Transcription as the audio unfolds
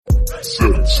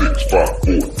7, 6, 5, 4,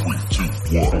 3, 2,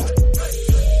 1.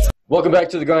 Welcome back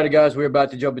to The Grinder, guys. We're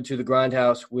about to jump into the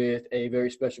Grindhouse with a very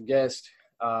special guest.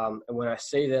 And when I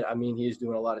say that, I mean he is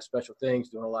doing a lot of special things,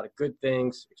 doing a lot of good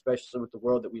things, especially with the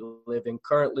world that we live in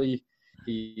currently.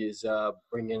 He is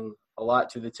bringing a lot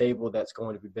to the table that's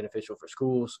going to be beneficial for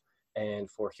schools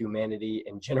and for humanity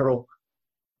in general.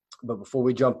 But before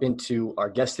we jump into our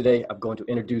guest today, I'm going to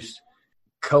introduce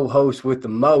co-host with the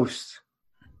most,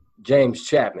 James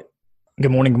Chapman.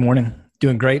 Good morning. Good morning.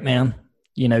 Doing great, man.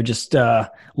 You know, just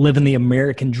living the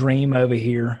American dream over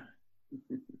here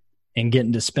and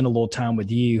getting to spend a little time with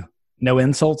you. No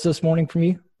insults this morning from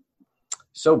you?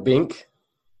 So, Bink,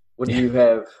 what do you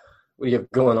have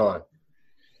going on?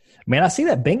 Man, I see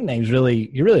that Bink name's you're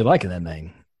really liking that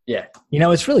name. Yeah. You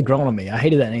know, it's really grown on me. I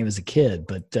hated that name as a kid,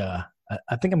 but I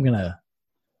think I'm going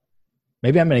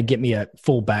to get me a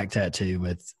full back tattoo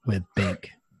with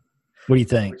Bink. What do you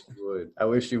think? I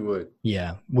wish you would.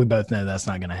 Yeah, we both know that's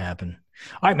not going to happen.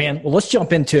 All right, man. Well, let's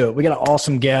jump into it. We got an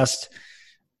awesome guest.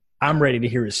 I'm ready to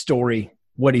hear his story,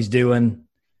 what he's doing.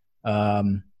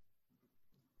 Let's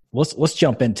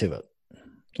jump into it.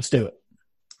 Let's do it.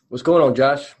 What's going on,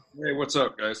 Josh? Hey, what's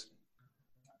up, guys?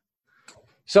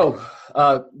 So,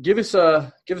 give us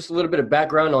a little bit of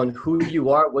background on who you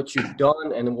are, what you've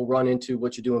done, and then we'll run into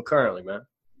what you're doing currently, man.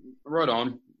 Right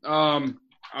on.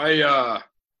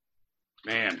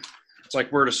 Man, it's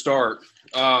like where to start.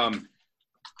 I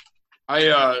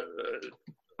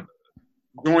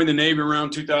joined the Navy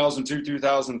around 2002,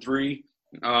 2003.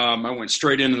 I went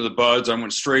straight into the buds. I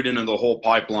went straight into the whole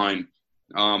pipeline.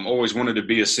 Always wanted to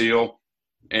be a SEAL.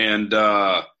 And,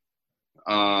 man,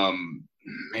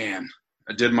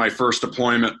 I did my first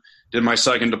deployment, did my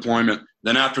second deployment.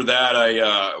 Then after that,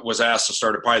 I was asked to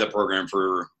start a pilot program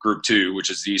for Group 2, which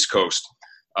is the East Coast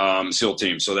SEAL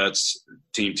team. So that's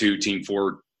Team 2, Team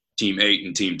 4, Team 8,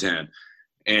 and Team 10.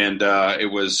 And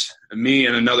it was me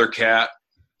and another cat.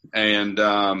 And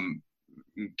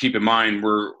keep in mind,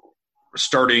 we're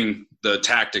starting the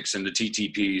tactics and the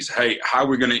TTPs. Hey, how are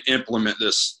we going to implement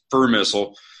this FIR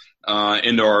missile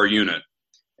into our unit?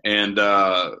 And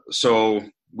so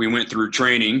we went through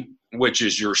training, which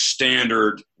is your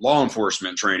standard law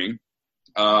enforcement training.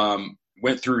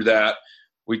 Went through that.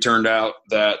 We turned out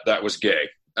that was gay.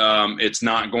 It's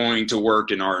not going to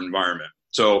work in our environment.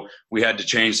 So we had to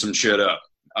change some shit up.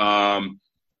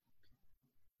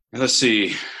 Let's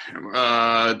see.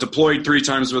 Deployed 3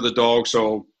 times with a dog.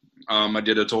 So I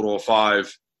did a total of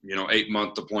 5,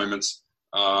 8-month deployments,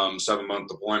 7-month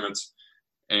deployments.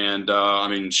 And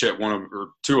one or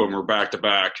two of them were back to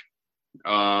back.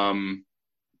 And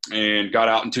got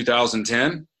out in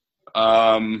 2010.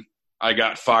 I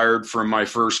got fired from my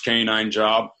first canine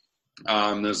job.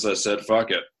 As I said,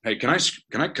 fuck it. Hey, can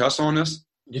I cuss on this?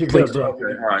 You could, bro.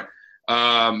 Okay, all right.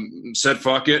 Said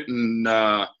fuck it and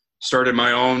started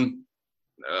my own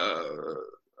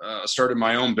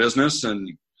business and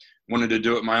wanted to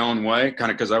do it my own way,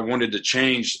 kind of because I wanted to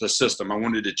change the system. I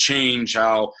wanted to change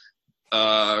how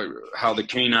the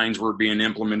canines were being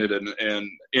implemented and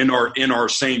in our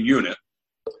same unit.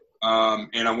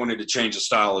 And I wanted to change the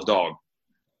style of dog.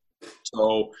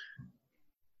 So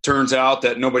turns out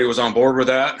that nobody was on board with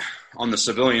that on the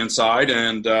civilian side.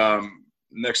 And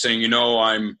next thing you know,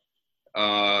 I'm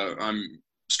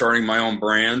starting my own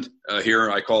brand here.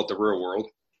 I call it the Real World.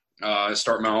 I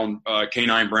start my own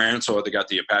canine brand. So they got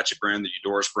the Apache brand, the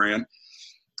Eudoris brand.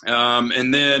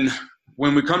 And then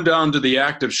when we come down to the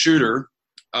active shooter,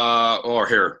 let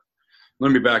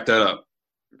me back that up.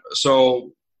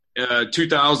 So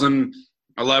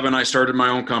 2011, I started my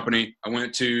own company. I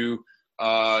went to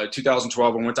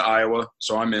 2012, I went to Iowa.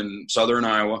 So I'm in southern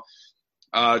Iowa.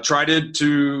 I tried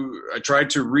to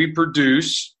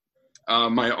reproduce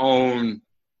my own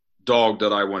dog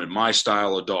that I wanted, my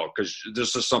style of dog, because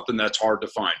this is something that's hard to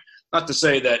find. Not to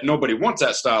say that nobody wants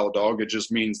that style of dog. It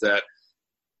just means that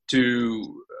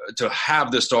to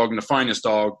have this dog and to find this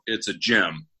dog, it's a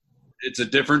gem. It's a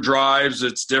different drives.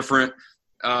 It's different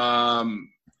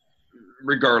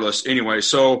regardless. Anyway,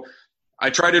 so I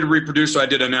tried to reproduce. So I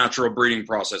did a natural breeding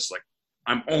process. Like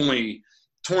I'm only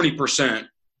 20%.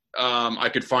 I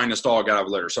could find this dog out of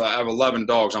a litter. So I have 11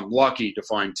 dogs. I'm lucky to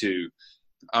find 2.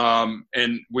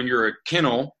 And when you're a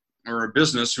kennel or a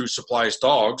business who supplies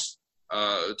dogs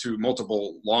to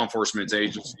multiple law enforcement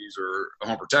agencies or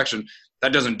home protection,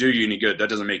 that doesn't do you any good. That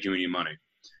doesn't make you any money.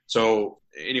 So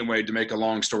anyway, to make a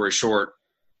long story short,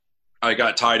 I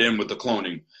got tied in with the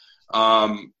cloning.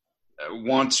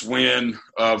 Once when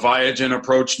Viagen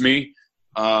approached me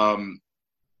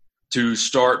to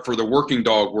start for the working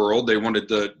dog world, they wanted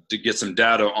to get some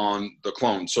data on the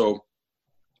clone. So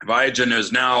Viagen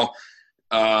is now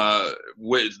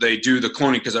they do the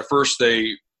cloning, because at first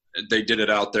they did it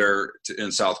out there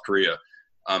in South Korea.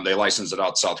 They licensed it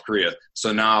out to South Korea.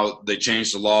 So now they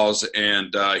changed the laws,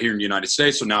 and here in the United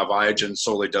States, so now Viagen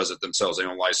solely does it themselves. They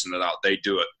don't license it out. They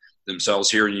do it themselves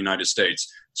here in the United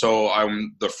States. So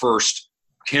I'm the first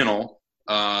kennel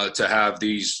to have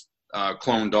these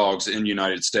clone dogs in the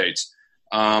United States.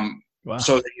 Wow.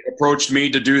 So they approached me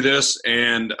to do this,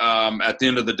 and at the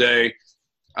end of the day,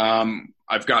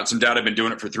 I've got some data. I've been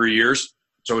doing it for 3 years.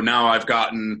 So now I've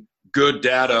gotten good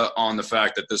data on the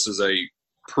fact that this is a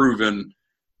proven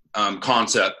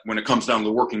concept when it comes down to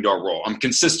the working dog role. I'm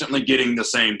consistently getting the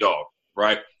same dog,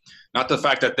 right? Not the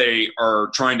fact that they are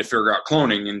trying to figure out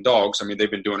cloning in dogs. I mean, they've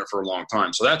been doing it for a long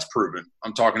time. So that's proven.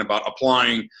 I'm talking about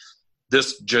applying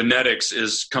this genetics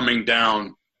is coming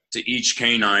down to each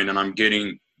canine, and I'm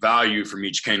getting value from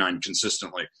each canine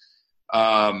consistently.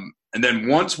 And then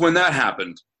when that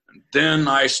happened, then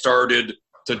I started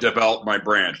to develop my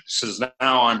brand. Because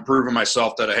now I'm proving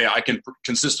myself that, hey, I can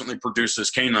consistently produce this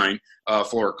canine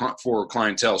for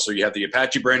clientele. So you have the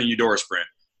Apache brand and Eudoris brand.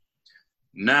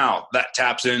 Now that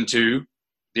taps into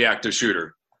the active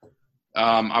shooter.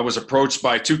 I was approached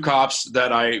by 2 cops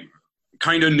that I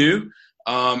kind of knew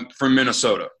from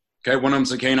Minnesota. Okay, one of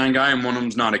them's a canine guy and one of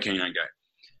them's not a canine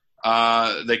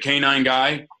guy. The canine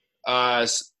guy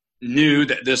knew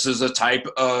that this is a type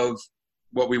of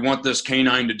what we want this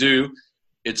canine to do.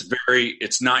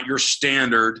 It's not your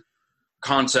standard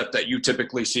concept that you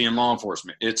typically see in law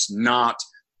enforcement. It's not.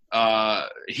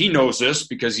 He knows this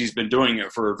because he's been doing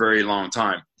it for a very long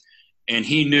time. And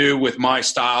he knew with my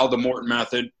style, the Morton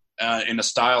method, and the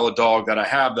style of dog that I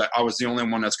have, that I was the only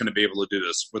one that's going to be able to do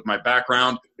this. With my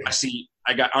background,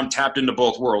 I'm tapped into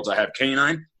both worlds. I have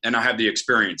canine and I have the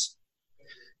experience.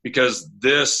 Because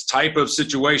this type of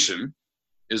situation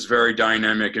is very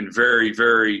dynamic and very,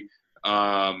 very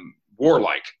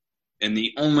warlike. And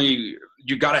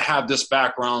you got to have this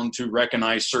background to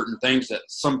recognize certain things that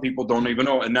some people don't even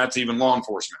know, and that's even law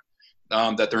enforcement,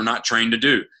 that they're not trained to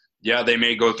do. Yeah, they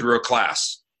may go through a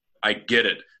class. I get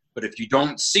it. But if you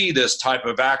don't see this type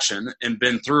of action and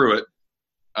been through it,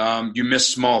 you miss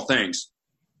small things.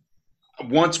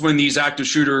 When these active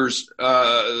shooters,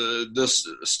 this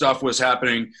stuff was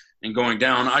happening and going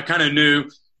down, I kind of knew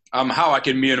how I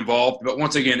could be involved. But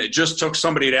once again, it just took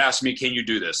somebody to ask me, can you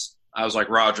do this? I was like,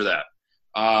 roger that.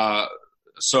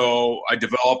 So I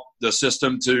developed the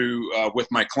system with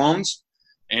my clones,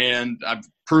 and I've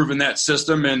proven that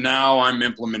system, and now I'm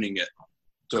implementing it.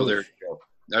 So cool. There you go.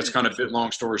 That's kind of a bit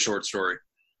long story, short story.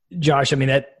 Josh, I mean,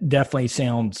 that definitely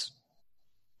sounds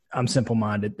 – I'm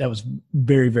simple-minded. That was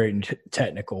very, very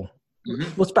technical.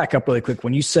 Mm-hmm. Let's back up really quick.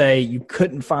 When you say you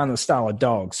couldn't find the style of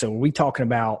dog, so are we talking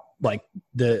about like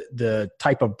the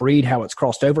type of breed, how it's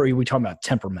crossed over, or are we talking about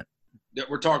temperament?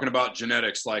 We're talking about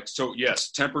genetics. So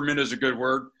yes, temperament is a good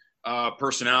word,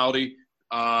 personality,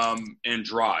 and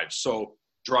drive. So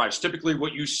drives, typically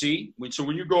what you see.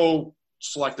 When you go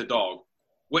select a dog,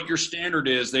 what your standard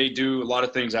is, they do a lot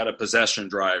of things out of possession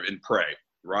drive and prey,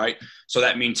 right? So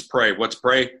that means prey. What's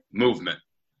prey? Movement,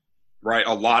 right?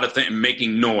 A lot of things,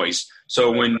 making noise.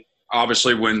 So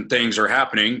when things are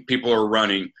happening, people are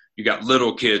running, you got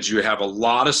little kids, you have a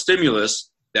lot of stimulus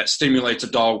that stimulates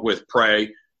a dog with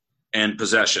prey and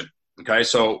possession. Okay,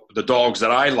 so the dogs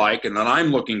that I like and that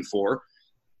I'm looking for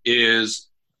is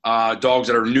dogs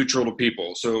that are neutral to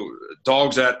people. So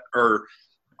dogs that are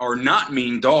not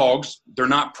mean dogs, they're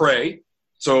not prey.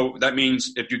 So that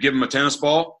means if you give them a tennis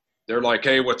ball, they're like,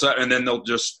 hey, what's up? And then they'll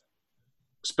just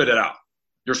spit it out.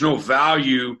 There's no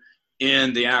value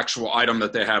in the actual item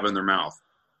that they have in their mouth.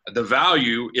 The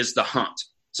value is the hunt.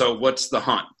 So what's the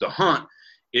hunt? The hunt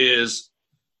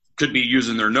could be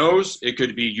using their nose. It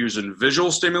could be using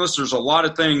visual stimulus. There's a lot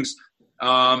of things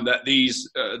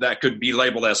that could be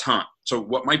labeled as hunt. So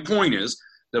what my point is,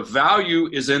 the value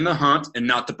is in the hunt and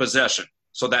not the possession.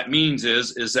 So that means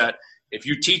is that if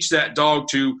you teach that dog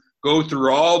to go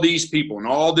through all these people and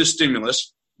all this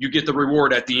stimulus, you get the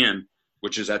reward at the end,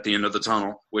 which is at the end of the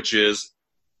tunnel, which is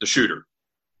the shooter,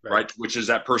 right? Which is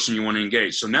that person you want to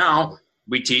engage. So now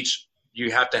we teach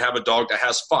you have to have a dog that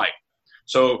has fight.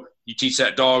 So you teach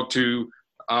that dog to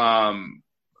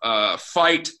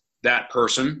fight that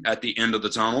person at the end of the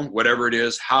tunnel, whatever it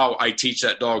is, how I teach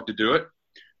that dog to do it.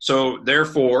 So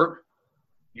therefore,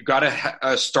 you got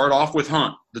to start off with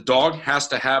hunt. The dog has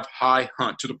to have high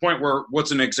hunt to the point where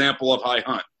what's an example of high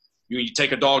hunt? You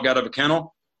take a dog out of a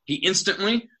kennel, he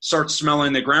instantly starts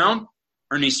smelling the ground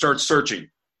and he starts searching,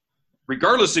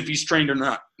 regardless if he's trained or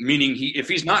not, meaning if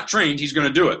he's not trained, he's going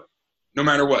to do it no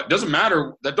matter what. It doesn't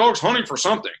matter. That dog's hunting for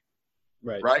something,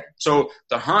 right? So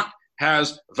the hunt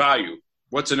has value.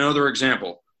 What's another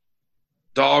example?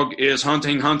 Dog is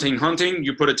hunting.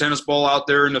 You put a tennis ball out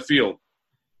there in the field.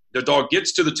 The dog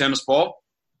gets to the tennis ball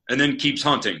and then keeps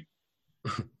hunting.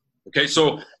 Okay,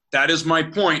 so that is my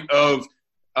point of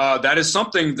that is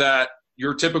something that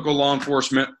your typical law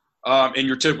enforcement in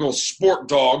your typical sport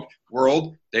dog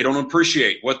world, they don't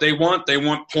appreciate. What they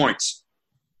want points,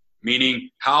 meaning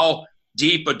how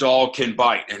deep a dog can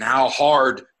bite and how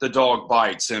hard the dog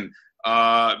bites, and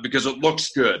because it looks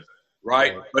good,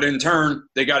 right? But in turn,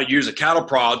 they got to use a cattle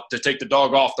prod to take the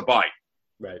dog off the bite.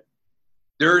 Right.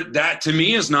 That to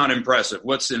me is not impressive.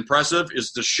 What's impressive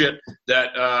is the shit that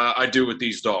I do with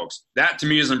these dogs. That to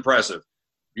me is impressive.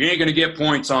 You ain't gonna get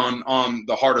points on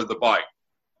the heart of the bite.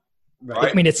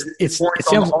 Right. I mean, it sounds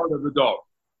on the heart of the dog.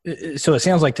 So it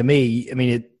sounds like to me. I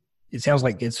mean, it sounds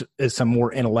like it's some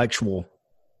more intellectual.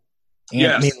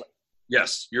 Yes.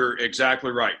 Yes, you're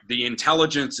exactly right. The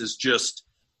intelligence is just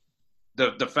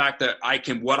the fact that I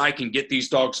can get these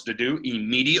dogs to do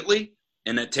immediately,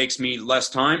 and it takes me less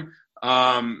time.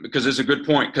 Because it's a good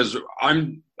point. Because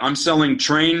I'm selling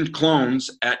trained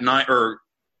clones at 9, or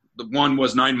the one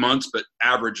was 9 months, but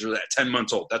average at 10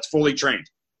 months old. That's fully trained.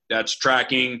 That's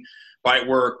tracking, bite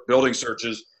work, building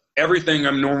searches, everything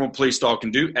a normal police dog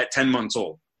can do at 10 months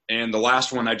old. And the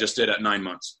last one I just did at 9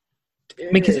 months.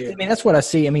 I mean, that's what I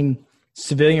see. I mean,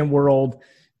 civilian world.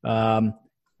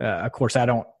 Of course, I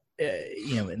don't.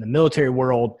 In the military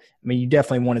world, I mean, you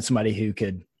definitely wanted somebody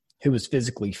who was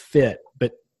physically fit,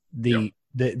 but the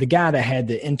guy that had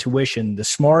the intuition, the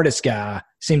smartest guy,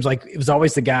 seems like it was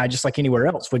always the guy, just like anywhere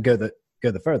else, would go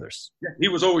the furthest. Yeah, he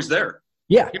was always there.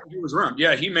 Yeah, he was around.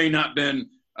 Yeah, he may not been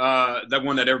that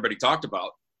one that everybody talked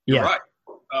about. You're right.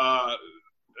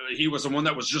 He was the one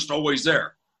that was just always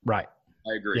there. Right.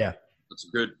 I agree. Yeah,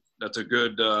 that's a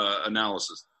good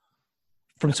analysis.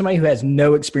 From somebody who has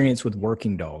no experience with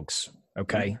working dogs,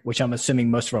 okay, which I'm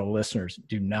assuming most of our listeners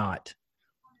do not.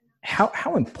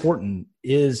 How important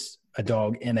is a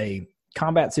dog in a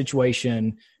combat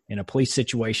situation, in a police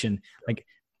situation? Like,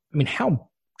 I mean, how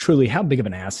big of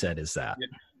an asset is that?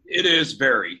 It is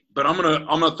very, but I'm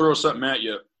gonna throw something at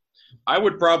you. I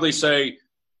would probably say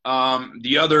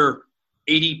the other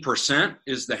 80%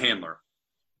 is the handler.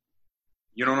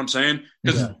 You know what I'm saying?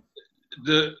 Because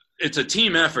it's a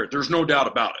team effort. There's no doubt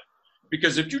about it.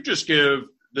 Because if you just give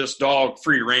this dog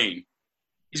free rein,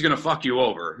 he's going to fuck you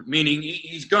over, meaning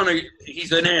he's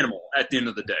an animal at the end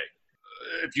of the day.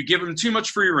 If you give him too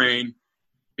much free rein,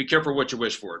 be careful what you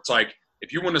wish for. It's like,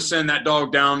 if you want to send that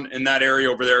dog down in that area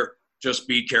over there, just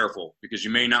be careful, because you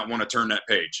may not want to turn that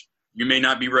page. You may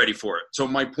not be ready for it. So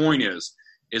my point is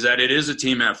that it is a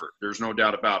team effort. There's no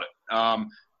doubt about it.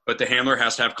 But the handler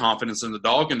has to have confidence in the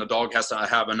dog, and the dog has to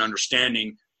have an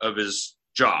understanding of his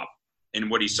job and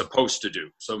what he's supposed to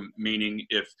do. So meaning,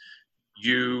 if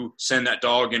you send that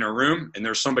dog in a room and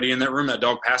there's somebody in that room, that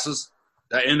dog passes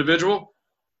that individual,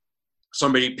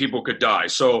 people could die.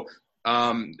 So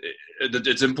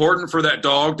it's important for that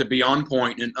dog to be on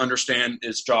point and understand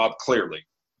its job clearly.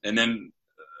 And then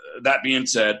that being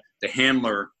said, the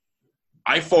handler,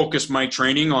 I focus my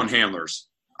training on handlers.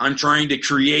 I'm trying to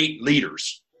create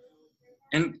leaders,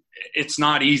 and it's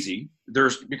not easy.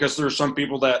 Because there's some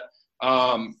people that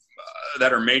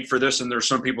are made for this, and there's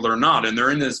some people that are not, and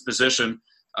they're in this position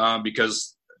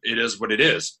because it is what it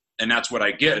is, and that's what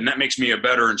I get, and that makes me a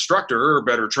better instructor or a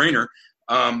better trainer.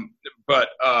 But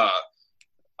I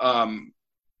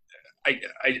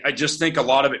just think a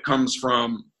lot of it comes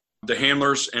from the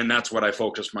handlers, and that's what I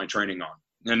focus my training on.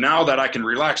 And now that I can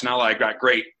relax, now that I got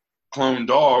great clone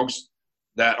dogs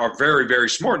that are very, very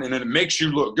smart, and then it makes you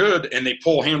look good, and they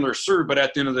pull handlers through. But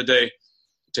at the end of the day,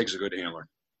 it takes a good handler.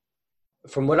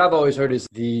 From what I've always heard is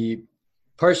the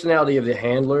personality of the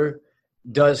handler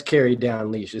does carry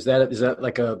down leash. Is that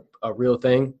like a real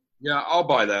thing? Yeah, I'll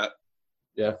buy that.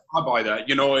 Yeah, I'll buy that.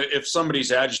 If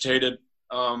somebody's agitated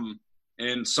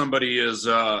and somebody is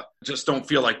just don't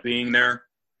feel like being there,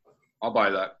 I'll buy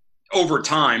that. Over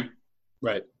time.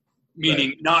 Right.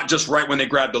 Meaning not just right when they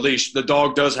grab the leash. The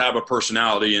dog does have a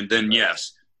personality, and then,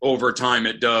 yes, over time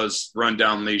it does run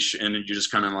down leash, and you just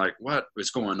kind of like, what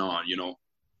is going on,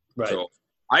 Right. So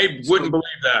I wouldn't believe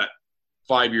that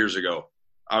 5 years ago.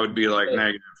 I would be like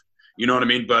negative. You know what I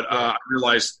mean? But I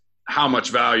realized how much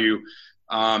value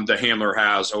the handler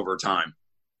has over time.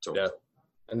 So yeah.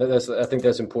 And I think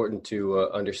that's important to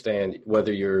understand,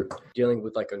 whether you're dealing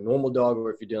with like a normal dog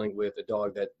or if you're dealing with a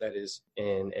dog that is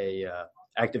in a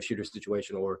active shooter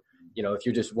situation, or, if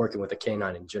you're just working with a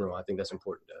canine in general. I think that's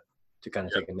important to kind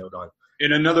of take a note on.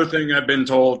 And another thing I've been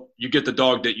told, you get the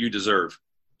dog that you deserve.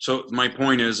 So my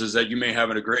point is that you may have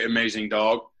a great, amazing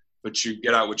dog, but you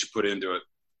get out what you put into it.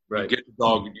 Right. You get the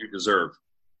dog you deserve.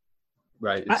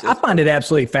 Right. I find it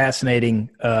absolutely fascinating,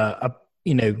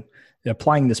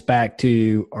 applying this back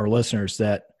to our listeners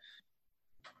that,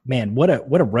 man, what a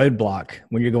roadblock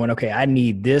when you're going, okay, I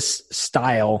need this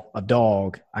style of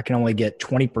dog. I can only get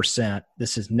 20%.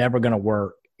 This is never going to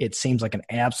work. It seems like an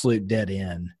absolute dead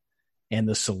end. And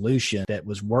the solution that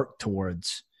was worked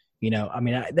towards,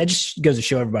 that just goes to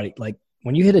show everybody, like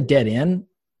when you hit a dead end,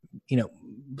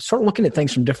 start looking at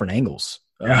things from different angles.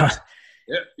 Yeah.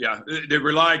 They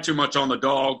rely too much on the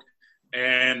dog,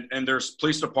 and there's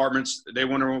police departments. They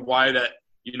wonder why that,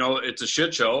 it's a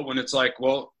shit show when it's like,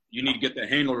 well, you need to get the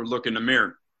handler to look in the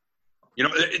mirror.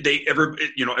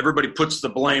 Everybody puts the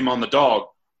blame on the dog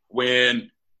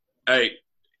when, hey,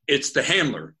 it's the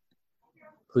handler.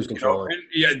 Who's controlling?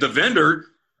 The vendor.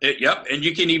 And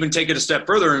you can even take it a step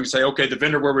further and say, okay, the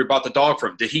vendor where we bought the dog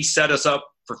from, did he set us up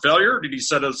for failure? Did he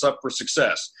set us up for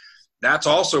success? That's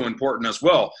also important as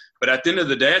well. But at the end of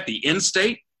the day, at the end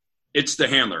state, it's the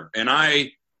handler. And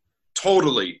I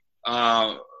totally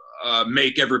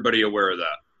make everybody aware of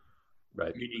that.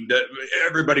 Right. Meaning that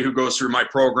everybody who goes through my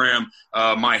program,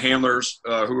 my handlers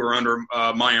who are under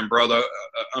my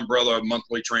umbrella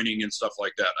monthly training and stuff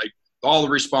like that. All the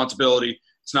responsibility.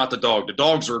 It's not the dog. The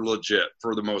dogs are legit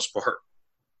for the most part.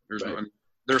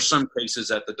 There's some cases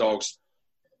that the dogs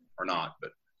are not, but.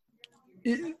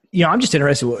 I'm just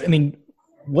interested. I mean,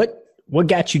 what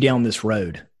got you down this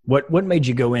road? What made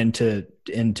you go into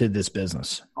this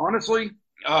business? Honestly,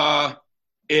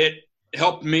 it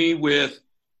helped me with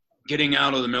getting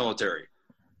out of the military.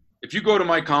 If you go to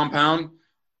my compound,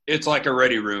 it's like a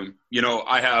ready room.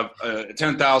 I have a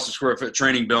 10,000 square foot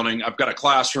training building. I've got a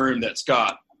classroom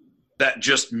that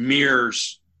just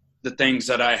mirrors the things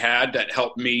that I had that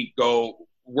helped me go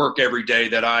work every day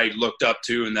that I looked up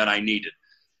to and that I needed.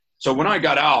 So when I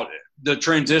got out, the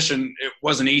transition, it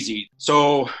wasn't easy.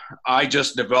 So I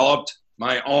just developed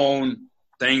my own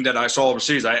thing that I saw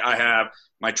overseas. I have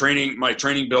my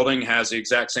training building has the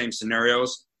exact same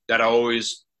scenarios that I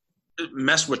always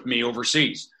mess with me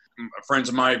overseas. Friends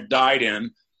of mine have died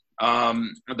in,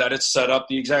 that it's set up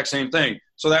the exact same thing.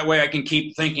 So that way I can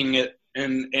keep thinking it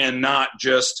and not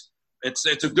just, it's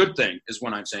a good thing is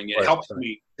what I'm saying. It helps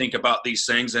me think about these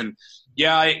things. And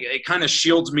it kind of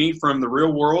shields me from the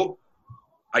real world.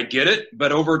 I get it,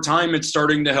 but over time it's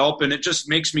starting to help and it just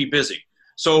makes me busy.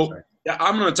 So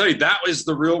I'm going to tell you, that was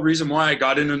the real reason why I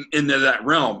got into that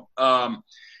realm.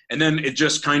 And then it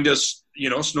just kind of,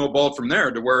 snowballed from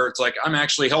there to where it's like, I'm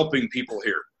actually helping people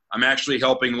here. I'm actually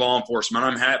helping law enforcement.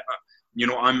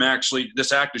 I'm actually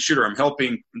this active shooter. I'm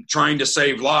trying to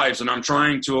save lives, and I'm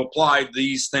trying to apply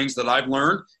these things that I've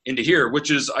learned into here,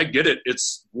 which is, I get it.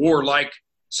 It's war-like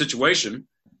situation,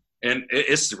 and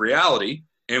it's the reality,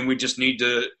 and we just need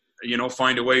to,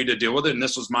 find a way to deal with it. And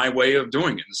this was my way of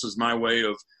doing it. This is my way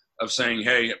of saying,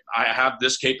 hey, I have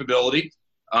this capability.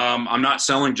 I'm not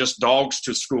selling just dogs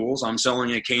to schools. I'm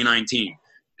selling a canine team.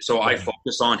 So I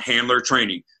focus on handler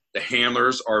training. The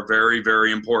handlers are very,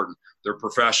 very important. They're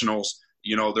professionals.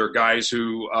 They're guys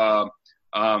who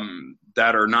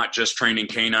that are not just trained in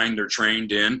canine. They're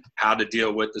trained in how to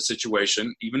deal with the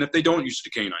situation, even if they don't use the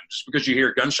canine. Just because you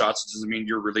hear gunshots doesn't mean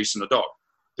you're releasing a dog.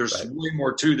 There's way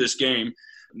more to this game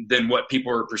than what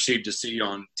people are perceived to see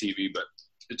on TV, but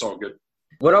it's all good.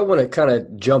 What I want to kind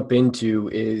of jump into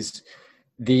is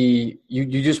you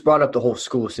just brought up the whole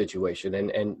school situation,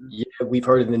 and we've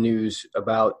heard in the news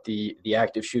about the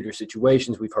active shooter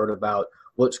situations. We've heard about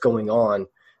what's going on,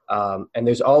 and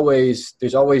there's always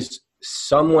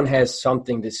someone has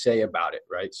something to say about it,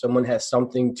 right? Someone has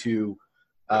something to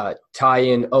tie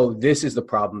in. Oh, this is the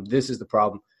problem. This is the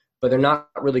problem, but they're not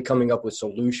really coming up with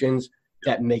solutions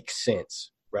that make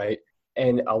sense, right?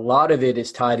 And a lot of it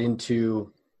is tied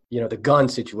into the gun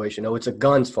situation. Oh, it's a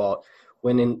gun's fault.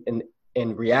 When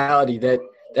in reality,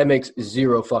 that makes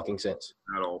zero fucking sense.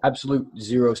 At all. Absolute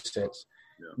zero sense.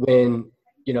 Yeah. When,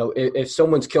 if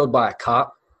someone's killed by a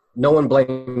cop, no one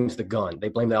blames the gun. They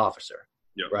blame the officer,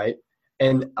 right?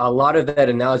 And a lot of that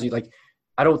analogy,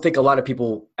 I don't think a lot of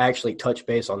people actually touch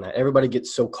base on that. Everybody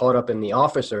gets so caught up in the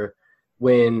officer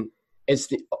when it's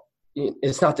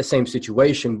not the same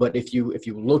situation. But if you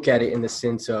look at it in the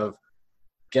sense of,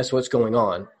 guess what's going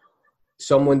on?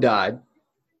 Someone died,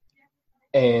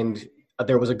 and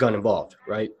there was a gun involved,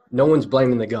 right? No one's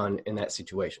blaming the gun in that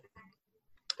situation.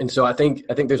 And so I think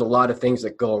there's a lot of things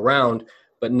that go around,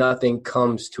 but nothing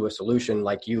comes to a solution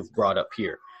like you've brought up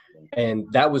here.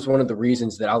 And that was one of the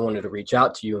reasons that I wanted to reach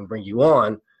out to you and bring you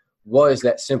on, was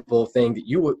that simple thing that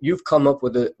you've come up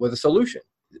with a solution,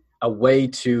 a way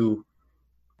to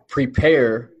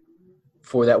prepare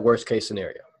for that worst case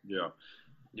scenario. Yeah.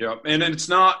 Yeah. And it's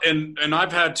not, and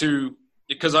I've had to,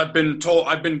 because I've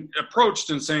been approached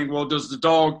and saying, well, does the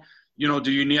dog,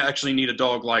 do you actually need a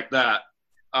dog like that?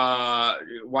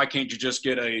 Why can't you just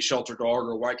get a shelter dog,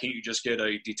 or why can't you just get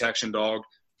a detection dog?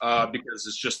 Because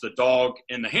it's just the dog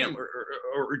and the handler,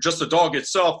 or just the dog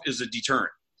itself is a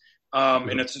deterrent.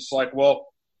 And it's just like, well,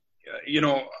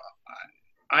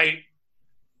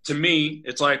 to me,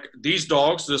 it's like these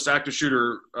dogs, this active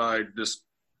shooter, this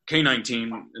canine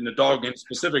team, and the dog in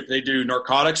specific, they do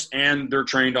narcotics and they're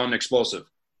trained on explosive,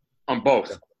 on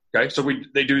both. Okay, so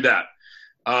they do that,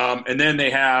 and then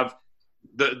they have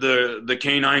the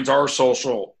canines are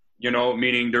social,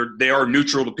 meaning they are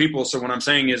neutral to people. So what I'm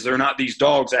saying is they're not these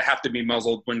dogs that have to be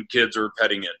muzzled when kids are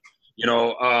petting it,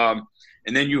 and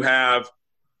then you have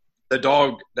the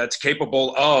dog that's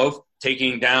capable of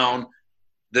taking down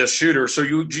the shooter. So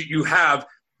you have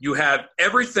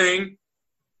everything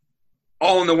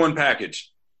all in the one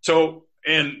package. So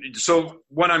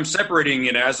what I'm separating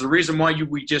it as, the reason why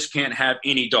we just can't have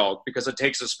any dog, because it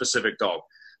takes a specific dog.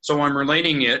 So I'm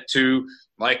relating it to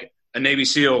like a Navy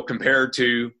SEAL compared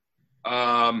to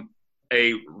a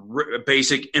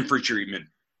basic infantryman,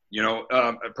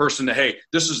 a person that, hey,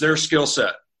 this is their skill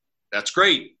set. That's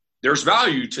great. There's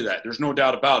value to that. There's no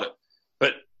doubt about it.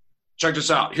 But check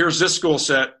this out. Here's this skill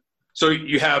set. So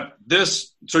you have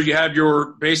this. So you have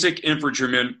your basic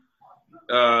infantryman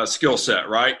skill set,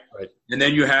 right? Right. And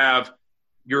then you have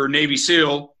your Navy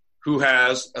SEAL who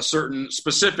has a certain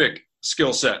specific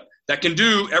skill set that can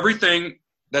do everything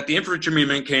that the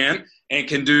infantryman can, and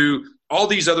can do all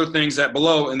these other things that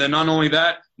below. And then not only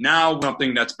that, now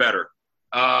something that's better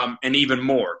and even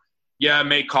more. Yeah, it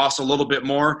may cost a little bit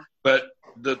more, but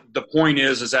the point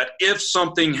is that if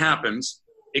something happens,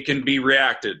 it can be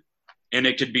reacted and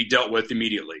it could be dealt with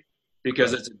immediately,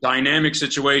 because it's a dynamic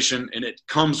situation and it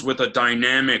comes with a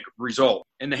dynamic result.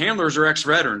 And the handlers are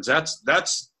ex-veterans.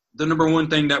 That's the number one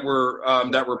thing that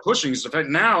we're pushing, is the fact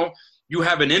now you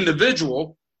have an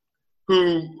individual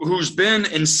who's been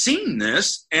and seen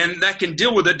this and that can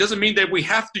deal with it. Doesn't mean that we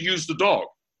have to use the dog.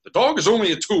 The dog is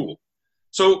only a tool.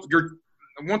 So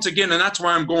once again, and that's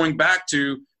why I'm going back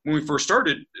to when we first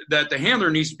started, that the handler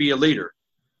needs to be a leader.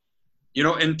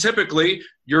 And typically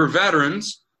your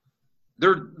veterans,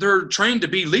 they're trained to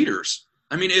be leaders.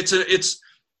 I mean,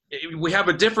 we have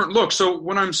a different look. So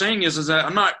what I'm saying is that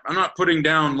I'm not putting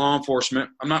down law enforcement.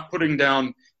 I'm not putting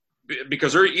down,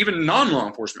 because they're even non-law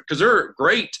enforcement, because there are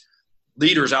great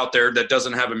leaders out there that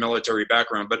doesn't have a military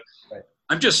background. But right.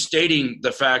 I'm just stating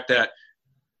the fact that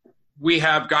we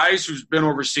have guys who's been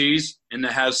overseas and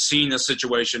that has seen the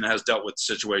situation, has dealt with the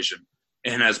situation,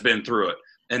 and has been through it.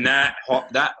 And that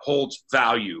holds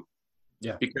value.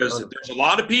 Yeah. Because there's a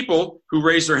lot of people who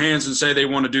raise their hands and say they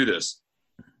want to do this.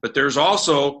 But there's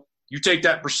also, you take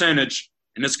that percentage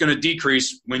and it's going to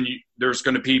decrease when there's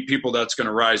going to be people that's going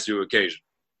to rise to occasion.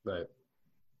 Right.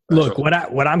 Look,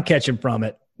 what I'm catching from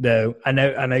it, though, I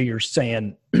know you're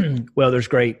saying, well, there's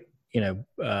great,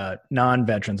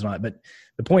 non-veterans and all that, but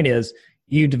the point is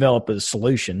you develop a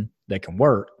solution that can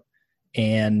work,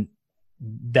 and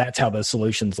that's how the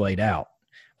solution's laid out.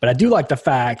 But I do like the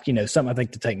fact, something I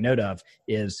think to take note of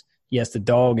is, yes, the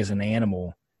dog is an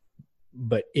animal,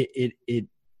 but it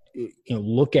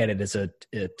look at it as a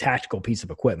tactical piece of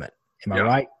equipment. Am I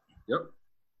right? Yep.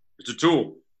 It's a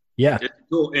tool. Yeah. It's a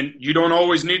tool, and you don't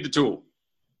always need the tool.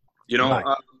 Right.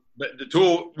 But the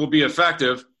tool will be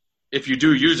effective if you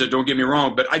do use it. Don't get me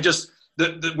wrong, but I just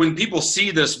when people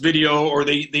see this video or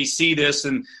they see this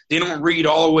and they don't read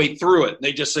all the way through it,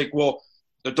 they just think, well,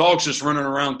 the dog's just running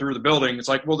around through the building. It's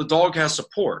like, well, the dog has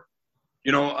support.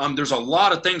 There's a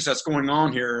lot of things that's going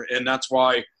on here, and that's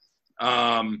why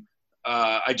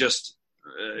I just,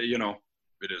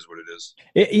 it is what it is.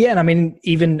 Yeah, and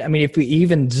if we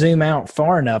even zoom out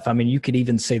far enough, you could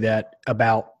even say that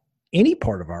about any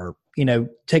part of our,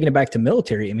 taking it back to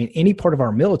military. Any part of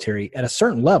our military at a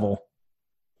certain level,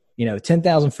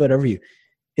 10,000 foot overview,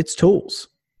 it's tools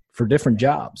for different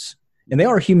jobs. And they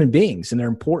are human beings, and they're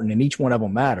important, and each one of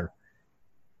them matter.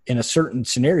 In a certain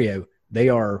scenario, they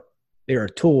are a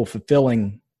tool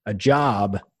fulfilling a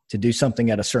job to do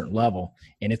something at a certain level.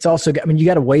 And it's also, you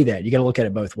got to weigh that. You got to look at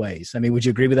it both ways. Would you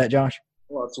agree with that, Josh?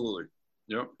 Oh, absolutely.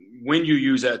 Yeah. When you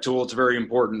use that tool, it's very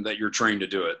important that you're trained to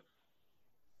do it.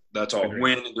 That's all.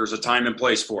 When there's a time and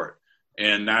place for it.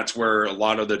 And that's where a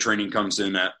lot of the training comes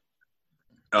in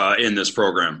in this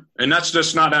program. And that's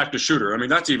just not active shooter.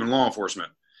 That's even law enforcement.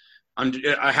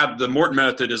 I have the Morton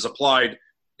method is applied.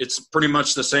 It's pretty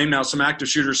much the same. Now, some active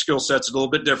shooter skill sets a little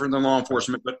bit different than law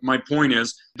enforcement, but my point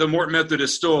is the Morton method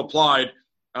is still applied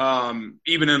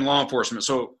even in law enforcement.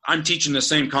 So I'm teaching the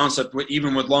same concept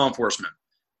even with law enforcement.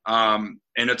 And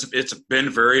it's been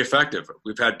very effective.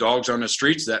 We've had dogs on the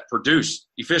streets that produce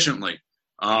efficiently.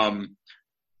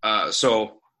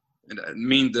 So I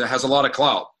mean, that has a lot of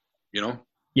clout, you know?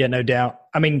 Yeah, no doubt.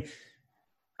 I mean,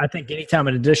 I think anytime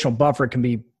an additional buffer can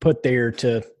be put there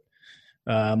to,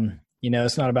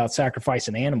 it's not about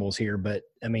sacrificing animals here, but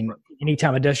I mean,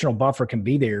 anytime additional buffer can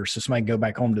be there so somebody can go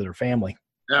back home to their family.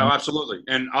 Yeah, absolutely.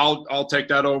 And I'll take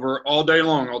that over all day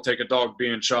long. I'll take a dog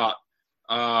being shot,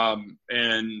 all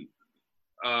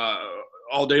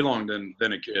day long than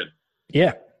a kid.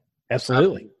 Yeah,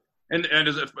 absolutely. And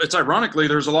it's ironically,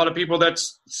 there's a lot of people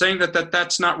that's saying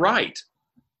that's not right.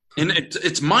 And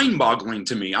it's mind-boggling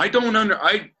to me. I don't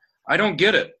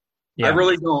get it. Yeah. I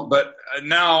really don't. But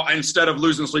now, instead of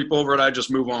losing sleep over it, I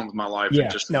just move on with my life. Yeah,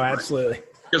 absolutely.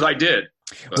 Because I did.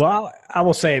 But. Well, I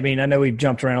will say, I mean, I know we've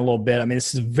jumped around a little bit. I mean,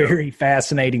 this is a very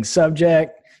fascinating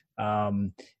subject.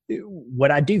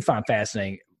 What I do find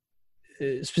fascinating,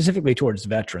 specifically towards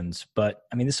veterans, but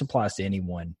I mean, this applies to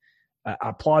anyone. I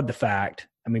applaud the fact,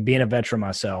 I mean, being a veteran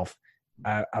myself,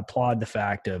 I applaud the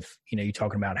fact of, you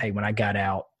talking about, hey, when I got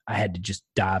out, I had to just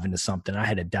dive into something. I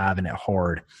had to dive in it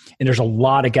hard. And there's a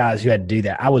lot of guys who had to do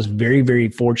that. I was very, very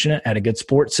fortunate. I had a good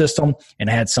support system and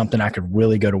I had something I could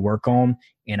really go to work on.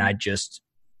 And I just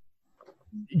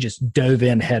dove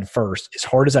in head first as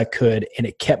hard as I could. And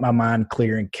it kept my mind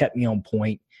clear and kept me on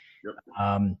point. Yep.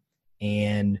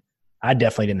 And I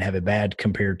definitely didn't have it bad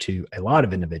compared to a lot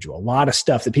of individuals, a lot of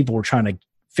stuff that people were trying to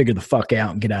figure the fuck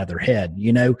out and get out of their head,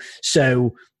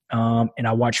 So, and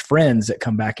I watch friends that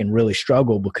come back and really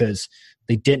struggle because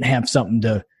they didn't have something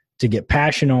to get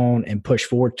passion on and push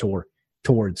forward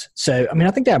towards. So, I mean,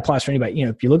 I think that applies for anybody.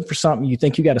 If you're looking for something, you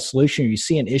think you got a solution, or you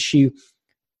see an issue,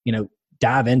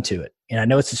 dive into it. And I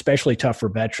know it's especially tough for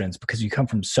veterans because you come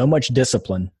from so much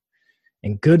discipline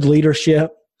and good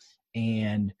leadership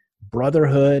and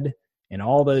brotherhood and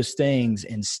all those things,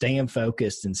 and staying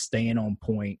focused and staying on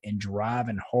point and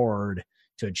driving hard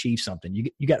to achieve something.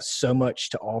 You got so much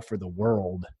to offer the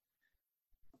world.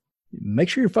 Make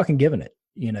sure you're fucking giving it.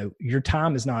 Your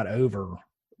time is not over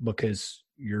because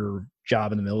your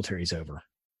job in the military is over.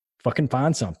 Fucking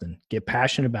find something, get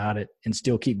passionate about it, and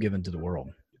still keep giving to the world.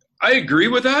 I agree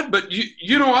with that, but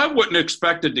I wouldn't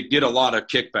expect it to get a lot of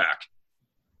kickback.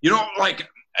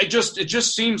 It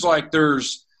just seems like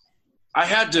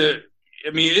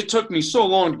it took me so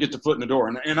long to get the foot in the door,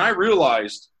 and I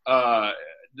realized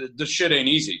the shit ain't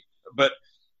easy. But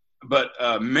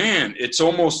man, it's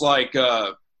almost like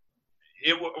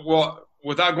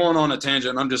without going on a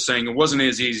tangent, I'm just saying it wasn't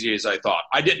as easy as I thought.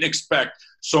 I didn't expect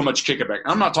so much kickback.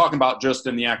 I'm not talking about just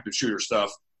in the active shooter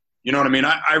stuff. You know what I mean?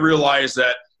 I realize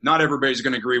that not everybody's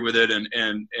going to agree with it, and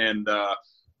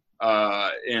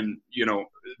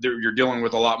you're dealing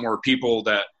with a lot more people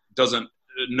that doesn't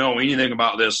know anything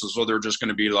about this, so they're just going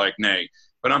to be like, nay.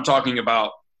 But I'm talking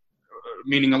about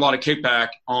meaning a lot of kickback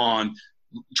on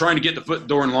trying to get the foot in the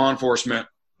door in law enforcement.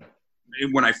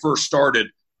 When I first started,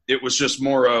 it was just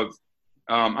more of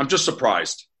I'm just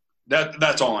surprised.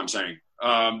 That's all I'm saying.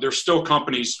 There's still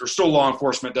companies, there's still law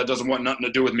enforcement that doesn't want nothing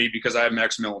to do with me because I'm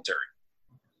ex-military.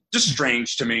 Just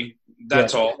strange to me.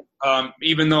 That's all.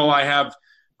 Even though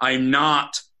I'm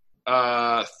not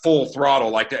full throttle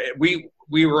like that.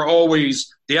 We were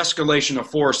always, the escalation of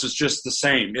force is just the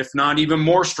same, if not even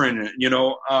more stringent,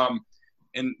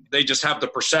 and they just have the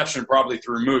perception probably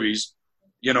through movies,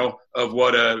 of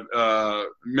what a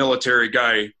military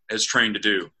guy is trained to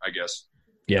do, I guess.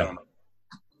 Yeah.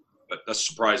 But that's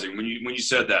surprising when you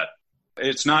said that.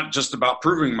 It's not just about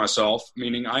proving myself,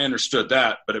 meaning I understood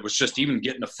that, but it was just even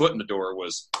getting a foot in the door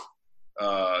was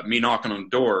me knocking on the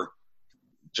door,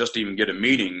 just even get a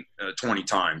meeting 20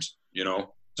 times,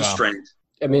 just strange.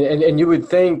 I mean, and you would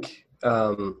think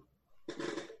it'd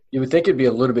be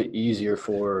a little bit easier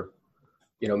for,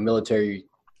 military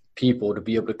people to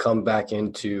be able to come back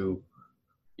into,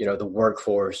 the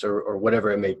workforce or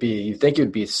whatever it may be. You think it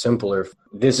would be simpler.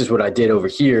 This is what I did over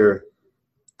here.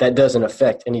 That doesn't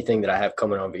affect anything that I have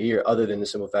coming over here, other than the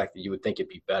simple fact that you would think it'd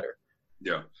be better.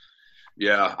 Yeah.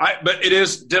 Yeah. But it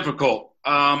is difficult.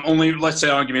 Only, let's say,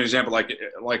 I'll give you an example. Like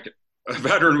a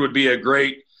veteran would be a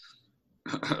great,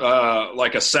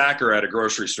 like a sacker at a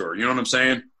grocery store. You know what I'm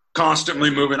saying? Constantly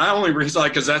moving. I only realize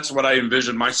because that's what I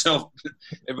envisioned myself.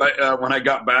 When I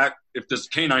got back, if this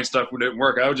canine stuff didn't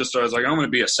work, I was like, I'm going to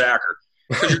be a sacker.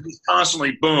 Because you're just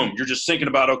constantly, boom, you're just thinking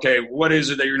about, okay, what is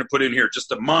it that you're going to put in here? Just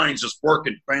the mind's just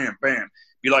working, bam, bam.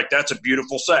 Be like, that's a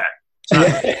beautiful sack.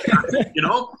 And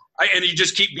you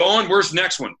just keep going. Where's the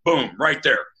next one? Boom, right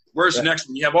there. Where's the next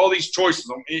one? You have all these choices,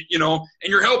 and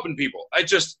you're helping people.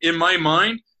 In my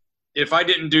mind, if I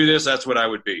didn't do this, that's what I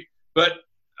would be. But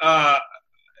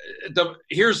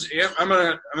I'm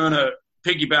gonna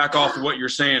piggyback off of what you're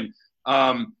saying.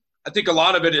 I think a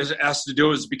lot of it has to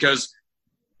do is because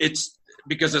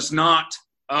it's not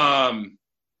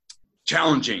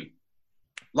challenging.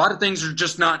 A lot of things are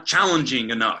just not challenging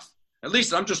enough. At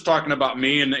least I'm just talking about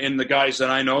me and the guys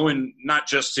that I know, and not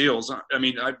just SEALs. I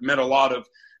mean, I've met a lot of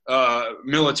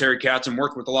military cats and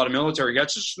worked with a lot of military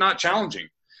cats. It's just not challenging.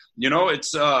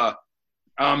 It's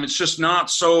just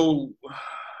not so.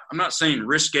 I'm not saying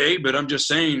risque, but I'm just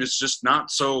saying it's just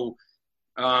not so.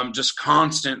 Just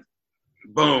constant,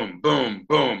 boom, boom,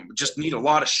 boom. Just need a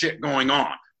lot of shit going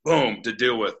on, boom, to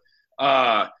deal with.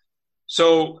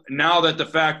 So now that the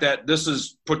fact that this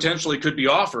is potentially could be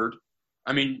offered,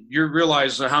 I mean, you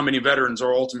realize how many veterans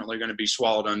are ultimately going to be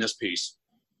swallowed on this piece.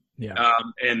 Yeah.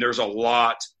 And there's a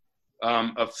lot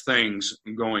of things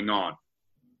going on.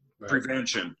 Right.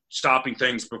 Prevention, stopping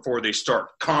things before they start,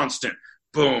 constant,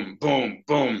 boom, boom,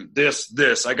 boom, this,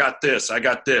 I got this.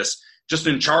 Just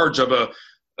in charge of a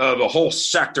whole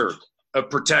sector of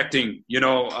protecting,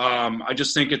 I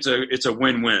just think it's a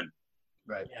win-win.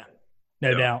 Right. Yeah.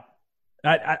 No doubt.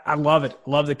 I love it.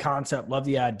 Love the concept. Love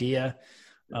the idea.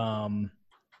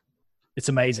 It's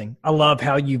amazing. I love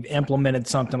how you've implemented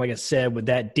something, like I said, with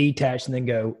that detach and then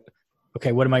go,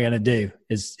 okay, what am I going to do?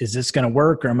 Is this going to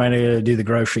work, or am I going to do the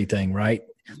grocery thing? Right.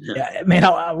 Yeah, man,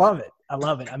 I love it. I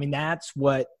love it. I mean, that's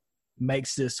what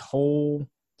makes this whole,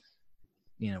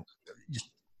 just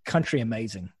country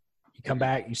amazing. You come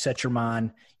back, you set your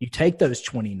mind, you take those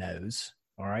 20 no's.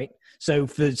 All right. So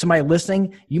for somebody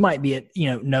listening, you might be at,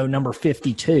 no number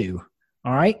 52.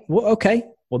 All right. Well, okay.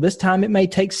 Well, this time it may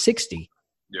take 60.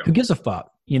 Yeah. Who gives a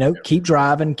fuck? Keep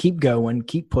driving, keep going,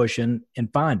 keep pushing,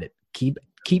 and find it. Keep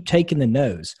taking the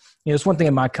no's. It's one thing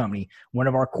in my company. One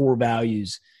of our core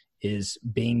values is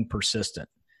being persistent.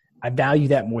 I value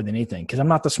that more than anything because I'm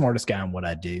not the smartest guy in what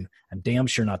I do. I'm damn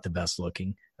sure not the best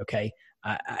looking. Okay.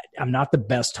 I'm not the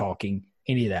best talking,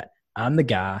 any of that. I'm the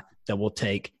guy that will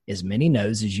take as many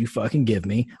no's as you fucking give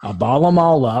me. I'll bottle them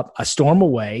all up. I storm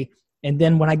away. And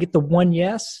then when I get the one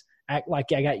yes, act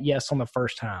like I got yes on the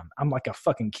first time. I'm like a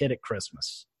fucking kid at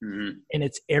Christmas. Mm-hmm. And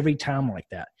it's every time like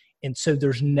that. And so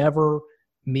there's never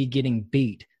me getting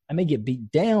beat. I may get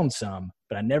beat down some,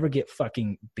 but I never get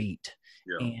fucking beat.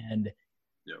 Yeah. And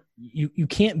you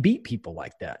can't beat people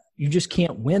like that. You just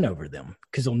can't win over them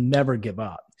because they'll never give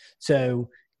up. So,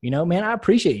 man, I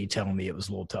appreciate you telling me it was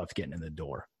a little tough getting in the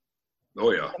door.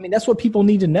 Oh, yeah. I mean, that's what people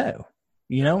need to know.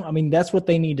 I mean, that's what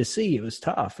they need to see. It was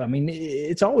tough. I mean,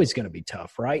 it's always going to be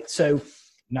tough, right? So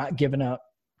not giving up,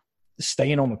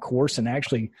 staying on the course and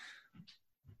actually,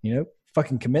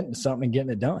 fucking committing to something and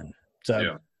getting it done.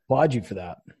 So applaud you for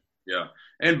that. Yeah.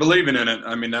 And believing in it.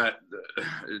 I mean,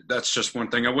 that's just one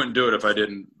thing. I wouldn't do it if I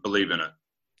didn't believe in it.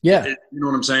 Yeah. You know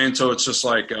what I'm saying? So it's just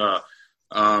like,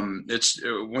 it's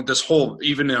this whole,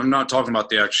 even I'm not talking about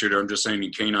the axe shooter. I'm just saying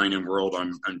in canine world,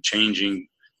 I'm changing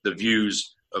the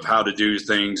views of how to do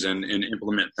things and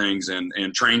implement things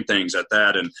and train things at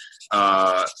that. And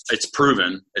it's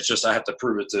proven. It's just I have to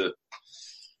prove it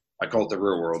I call it the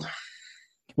real world.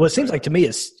 Well, it seems like to me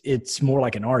it's more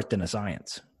like an art than a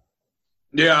science.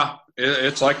 Yeah,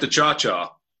 it's like the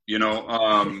cha-cha,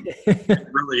 it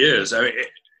really is. I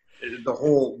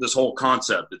mean, this whole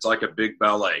concept, it's like a big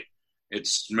ballet.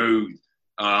 It's smooth.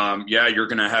 You're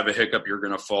going to have a hiccup. You're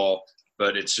going to fall,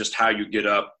 but it's just how you get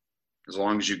up. As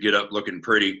long as you get up looking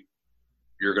pretty,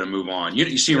 you're going to move on.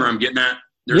 You see where I'm getting at?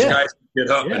 There's guys who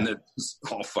get up and it's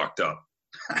all fucked up.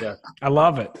 Yeah. I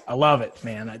love it,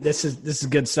 man. This is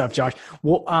good stuff, Josh.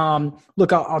 Well,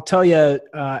 look, I'll tell you,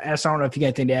 I don't know if you got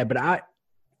anything to add, but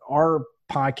our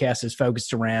podcast is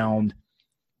focused around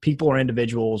people or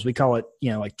individuals. We call it,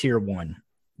 like tier one.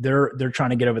 They're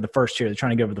trying to get over the first tier. They're trying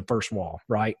to get over the first wall,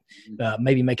 right?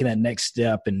 Maybe making that next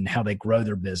step and how they grow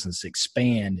their business,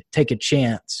 expand, take a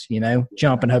chance,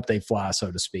 jump and hope they fly,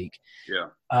 so to speak.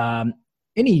 Yeah.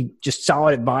 Any just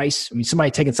solid advice? I mean,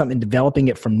 somebody taking something, developing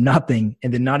it from nothing,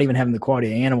 and then not even having the quality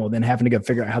of animal, then having to go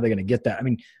figure out how they're going to get that. I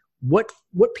mean, what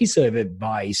piece of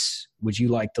advice would you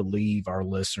like to leave our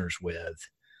listeners with?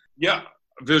 Yeah.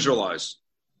 Visualize.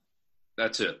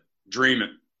 That's it. Dream it.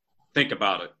 Think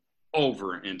about it.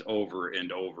 Over and over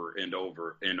and over and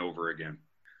over and over again.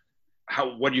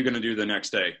 What are you going to do the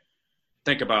next day?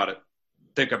 Think about it.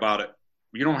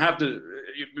 You don't have to.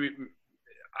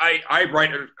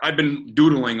 I've been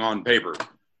doodling on paper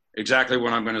exactly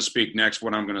what I'm going to speak next,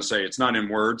 what I'm going to say. It's not in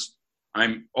words.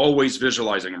 I'm always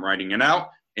visualizing. I'm writing it out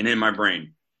and in my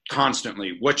brain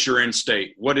constantly. What's your end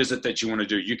state? What is it that you want to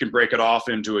do? You can break it off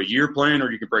into a year plan,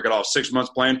 or you can break it off 6 months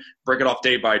plan, break it off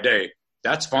day by day.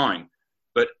 That's fine.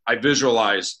 But I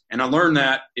visualize, and I learned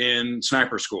that in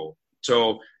sniper school.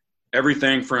 So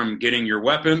everything from getting your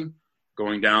weapon,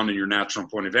 going down to your natural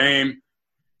point of aim,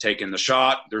 taking the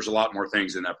shot. There's a lot more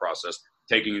things in that process.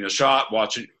 Taking the shot,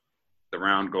 watching the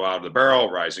round go out of the barrel,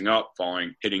 rising up,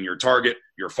 falling, hitting your target,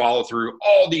 your follow through,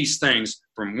 all these things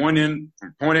from one end,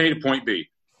 from point A to point B.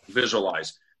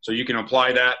 Visualize. So you can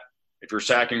apply that if you're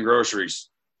sacking groceries.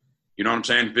 You know what I'm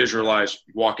saying? Visualize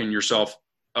walking yourself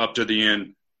up to the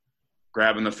end,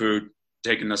 grabbing the food,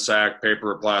 taking the sack,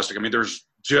 paper or plastic. I mean, there's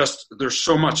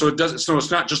so much. So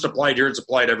it's not just applied here, it's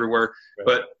applied everywhere. Right.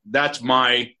 But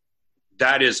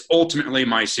that is ultimately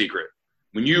my secret.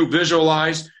 When you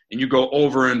visualize and you go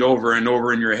over and over and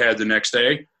over in your head the next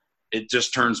day, it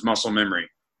just turns muscle memory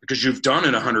because you've done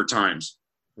it 100 times.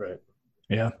 Right.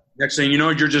 Yeah. Next thing you know,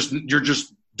 you're just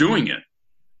doing it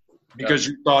because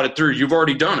you thought it through. You've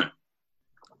already done it.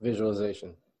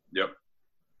 Visualization. Yep.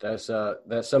 That's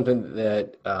something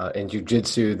that in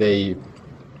jiu-jitsu they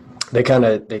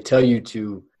tell you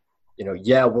to,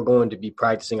 we're going to be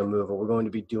practicing a move, or we're going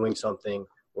to be doing something.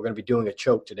 We're going to be doing a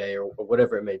choke today, or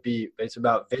whatever it may be. But it's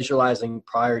about visualizing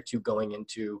prior to going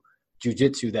into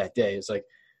jiu-jitsu that day. It's like,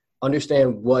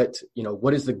 understand what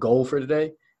is the goal for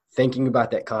today, thinking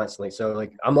about that constantly. So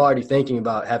like, I'm already thinking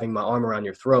about having my arm around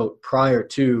your throat prior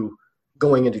to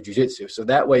going into jiu-jitsu. So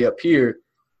that way up here,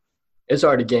 it's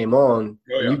already game on.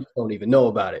 Oh, yeah. And you don't even know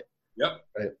about it. Yep.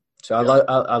 Right. So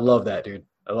I love that, dude.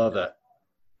 I love that.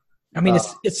 I mean,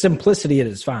 it's simplicity at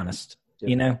its finest,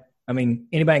 yeah. I mean,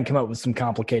 anybody can come up with some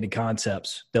complicated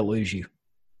concepts that lose you.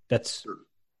 It's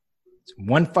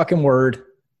one fucking word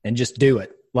and just do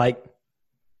it. Like,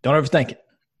 don't overthink it.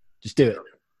 Just do it.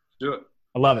 Do it.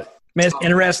 I love it. Man, it's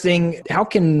interesting. How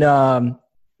can, are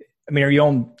you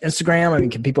on Instagram? I mean,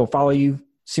 can people follow you,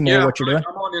 see more of what you're doing?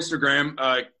 I'm on Instagram,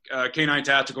 K9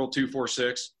 Tactical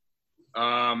 246.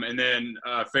 And then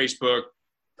Facebook,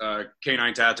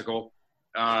 K9 Tactical.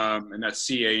 And that's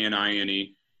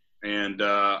CANINE. And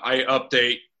I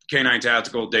update K9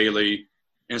 Tactical daily,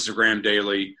 Instagram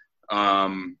daily.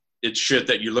 It's shit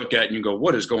that you look at and you go,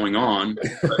 what is going on?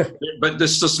 But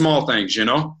this is the small things,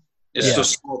 It's the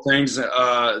small things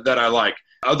that I like.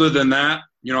 Other than that,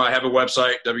 I have a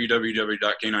website,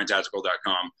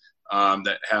 www.k9tactical.com,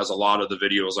 that has a lot of the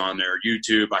videos on there.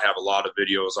 YouTube, I have a lot of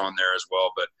videos on there as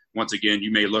well. But once again,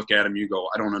 you may look at them, you go,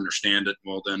 I don't understand it.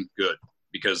 Well, then good,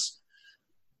 because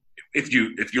if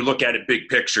you look at it big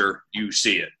picture, you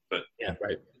see it. But yeah,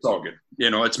 right. It's all good.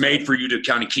 It's made for you to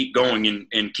kind of keep going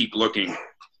and keep looking.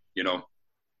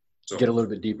 So get a little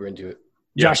bit deeper into it.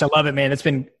 Josh, I love it, man.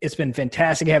 It's been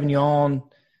fantastic having you on.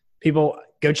 People,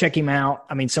 go check him out.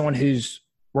 I mean, someone who's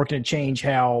working to change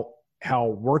how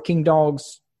working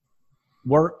dogs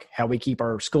work, how we keep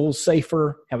our schools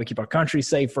safer, how we keep our country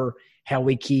safer, how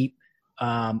we keep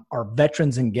our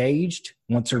veterans engaged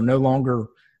once they're no longer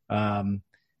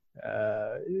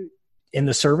in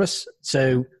the service.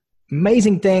 So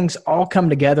amazing things all come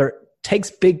together. It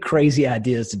takes big, crazy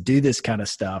ideas to do this kind of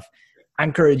stuff. I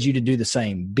encourage you to do the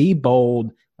same. Be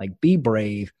bold, be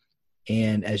brave.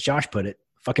 And as Josh put it,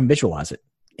 fucking visualize it.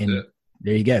 And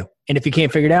there you go. And if you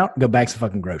can't figure it out, go back some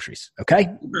fucking groceries.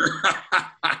 Okay.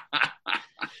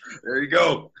 There you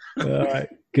go. All right.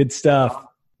 Good stuff.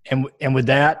 And with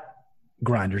that,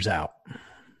 Grinders out.